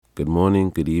Good morning,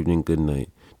 good evening, good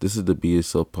night. This is the Be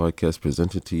Yourself podcast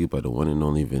presented to you by the one and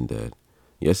only Vindad.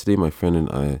 Yesterday, my friend and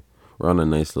I were on a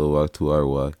nice little walk, 2-hour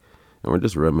walk, and we're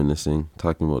just reminiscing,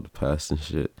 talking about the past and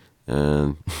shit.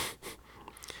 And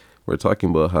we're talking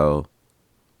about how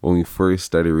when we first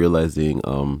started realizing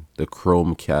the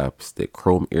chrome caps, the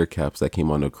chrome air caps that came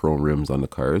on the chrome rims on the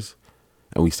cars,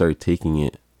 and we started taking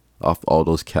it off all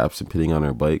those caps and putting on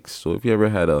our bikes. So if you ever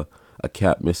had a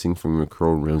cap missing from your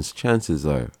chrome rims, chances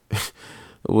are it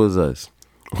was us.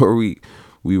 Or we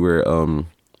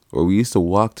used to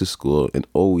walk to school and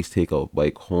always take our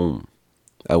bike home.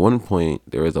 At one point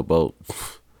there was about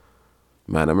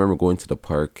man, I remember going to the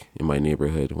park in my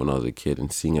neighborhood when I was a kid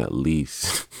and seeing at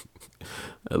least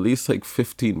like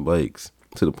 15 bikes,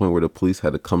 to the point where the police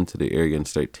had to come to the area and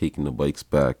start taking the bikes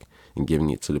back and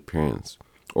giving it to the parents.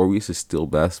 Or we used to steal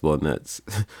basketball nets.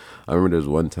 I remember there was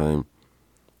one time,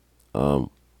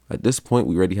 at this point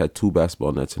we already had 2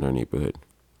 basketball nets in our neighborhood.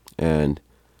 And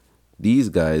these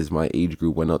guys, my age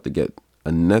group, went out to get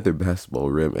another basketball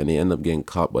rim, and they ended up getting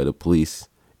caught by the police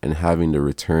and having to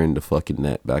return the fucking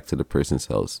net back to the person's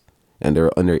house. And they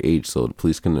were underage, so the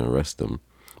police couldn't arrest them.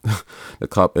 The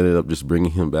cop ended up just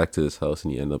bringing him back to his house,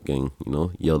 and he ended up getting,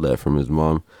 yelled at from his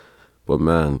mom. But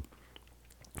man,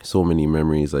 so many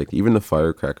memories. Like even the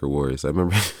firecracker wars. I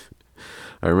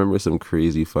remember some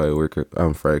crazy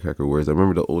firecracker wars. I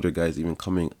remember the older guys even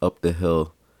coming up the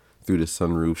hill through the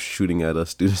sunroof, shooting at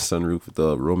us through the sunroof with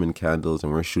the Roman candles,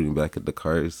 and we're shooting back at the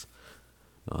cars.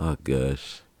 Oh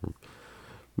gosh,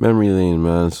 memory lane,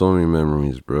 man. So many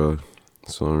memories, bro.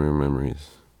 So many memories.